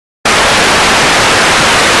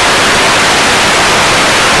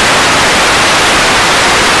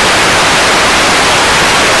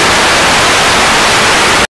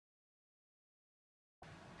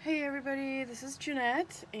everybody, this is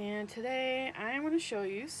Jeanette, and today I'm going to show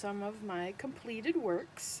you some of my completed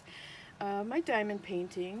works, my diamond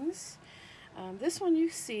paintings. This one you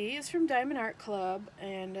see is from Diamond Art Club,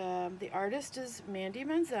 and the artist is Mandie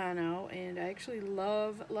Manzano, and I actually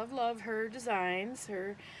love her designs.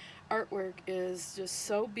 Her artwork is just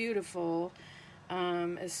so beautiful,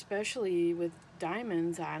 especially with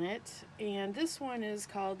diamonds on it. And this one is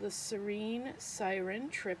called the Serene Siren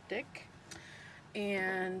Triptych.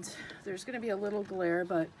 And there's going to be a little glare,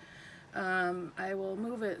 but I will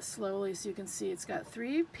move it slowly so you can see it's got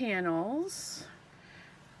 3 panels,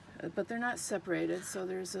 but they're not separated. So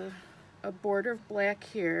there's a border of black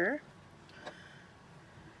here,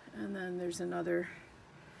 and then there's another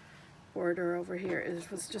border over here.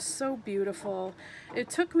 It was just so beautiful. It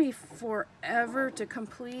took me forever to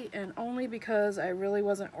complete, and only because I really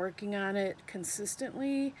wasn't working on it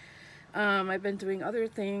consistently. I've been doing other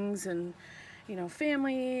things, and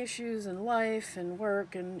family issues and life and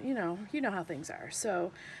work, and you know how things are.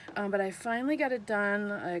 So but I finally got it done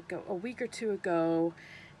like a week or 2 ago,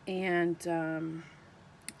 and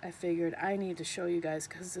I figured I need to show you guys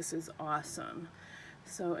because this is awesome.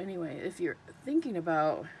 So anyway, if you're thinking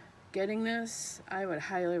about getting this, I would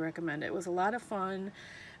highly recommend it. It was a lot of fun.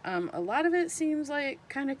 A lot of it seems like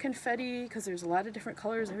kind of confetti because there's a lot of different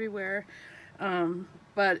colors everywhere,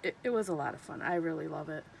 but it was a lot of fun. I really love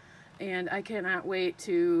it. And I cannot wait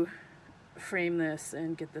to frame this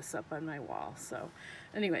and get this up on my wall. So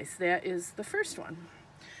anyways, that is the first one.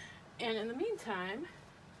 And in the meantime,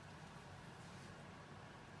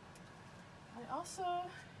 I also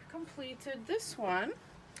completed this one.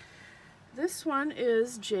 This one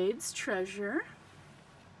is Jade's Treasure.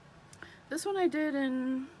 This one I did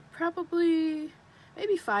in probably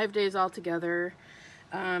maybe 5 days altogether.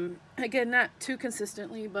 Again, not too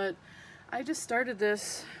consistently, but I just started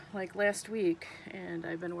this like last week, and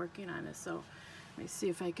I've been working on it. So let me see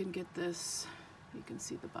if I can get this. You can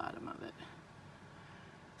see the bottom of it.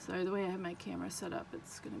 Sorry, the way I have my camera set up,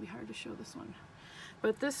 it's going to be hard to show this one.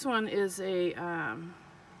 But this one is a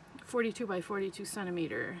 42 by 42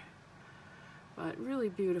 centimeter, but really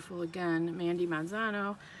beautiful. Again, Mandie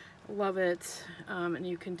Manzano, love it. And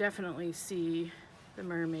you can definitely see the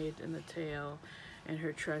mermaid in the tail and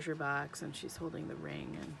her treasure box, and she's holding the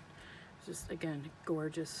ring, and just again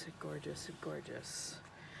gorgeous, gorgeous, gorgeous.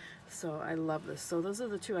 So I love this. So those are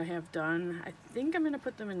the 2 I have done. I think I'm going to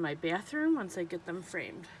put them in my bathroom once I get them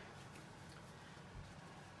framed.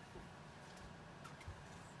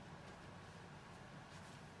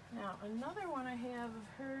 Now another one I have of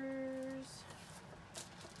hers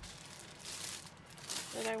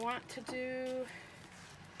that I want to do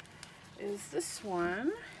is this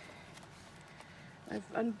one. I've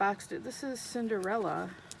unboxed it. This is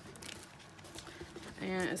Cinderella,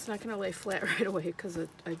 and it's not going to lay flat right away because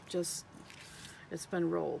it's been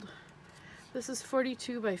rolled. This is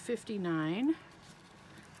 42 by 59.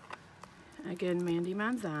 Again, Mandie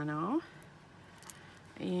Manzano.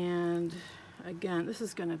 And again, this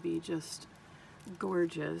is going to be just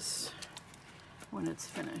gorgeous when it's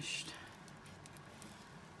finished.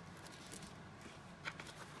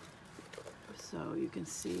 So you can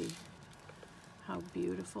see how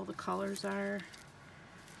beautiful the colors are.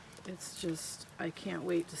 It's just, I can't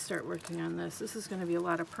wait to start working on this. This is going to be a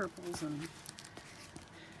lot of purples and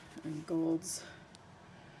golds.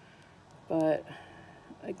 But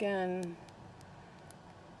again,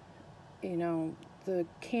 the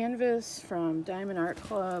canvas from Diamond Art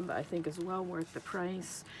Club I think is well worth the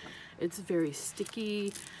price. It's very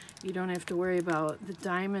sticky. You don't have to worry about the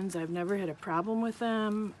diamonds. I've never had a problem with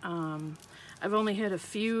them. I've only had a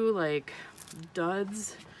few like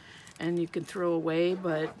duds and you can throw away,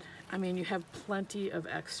 but I mean, you have plenty of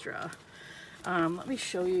extra. Let me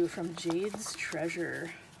show you from Jade's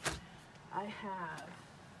Treasure. I have,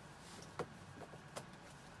 if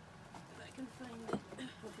I can find it.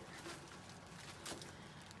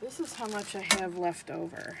 This is how much I have left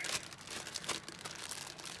over.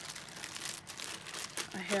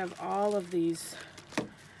 I have all of these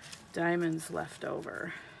diamonds left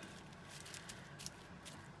over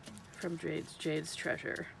from Jade's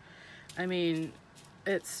Treasure. I mean,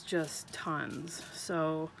 it's just tons.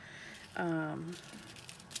 So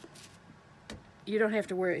you don't have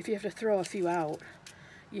to worry if you have to throw a few out.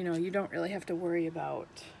 You don't really have to worry about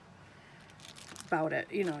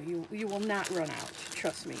it. You will not run out.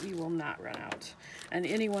 Trust me, you will not run out. And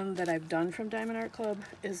anyone that I've done from Diamond Art Club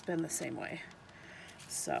has been the same way.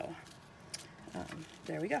 So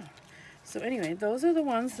there we go. So anyway, those are the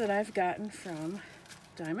ones that I've gotten from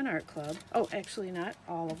Diamond Art Club. Oh, actually not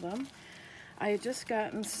all of them. I had just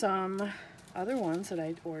gotten some other ones that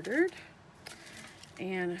I'd ordered,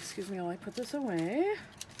 And excuse me while I put this away.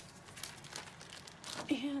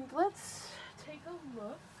 And let's take a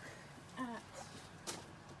look at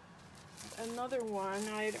another one.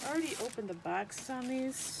 I had already opened the box on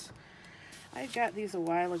these. I got these a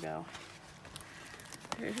while ago.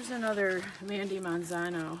 Here's another Mandie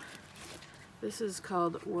Manzano. This is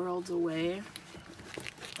called Worlds Away.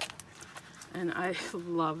 And I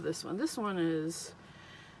love this one. This one is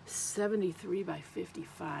 73 by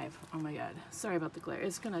 55. Oh my god. Sorry about the glare.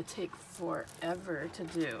 It's gonna take forever to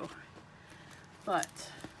do. But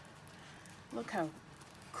look how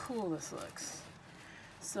cool this looks.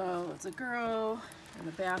 So it's a girl in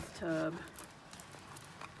a bathtub,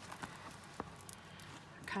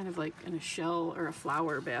 kind of like in a shell or a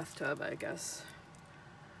flower bathtub, I guess,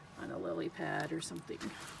 on a lily pad or something.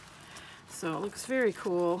 So it looks very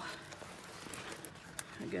cool.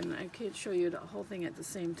 Again, I can't show you the whole thing at the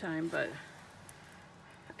same time, but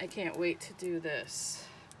I can't wait to do this.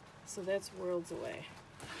 So that's Worlds Away.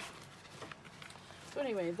 So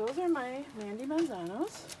anyway, those are my Mandie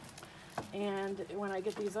Manzanos. And when I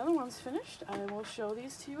get these other ones finished, I will show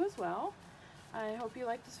these to you as well. I hope you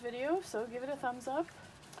liked this video, so give it a thumbs up.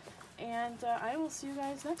 And I will see you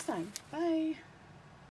guys next time. Bye!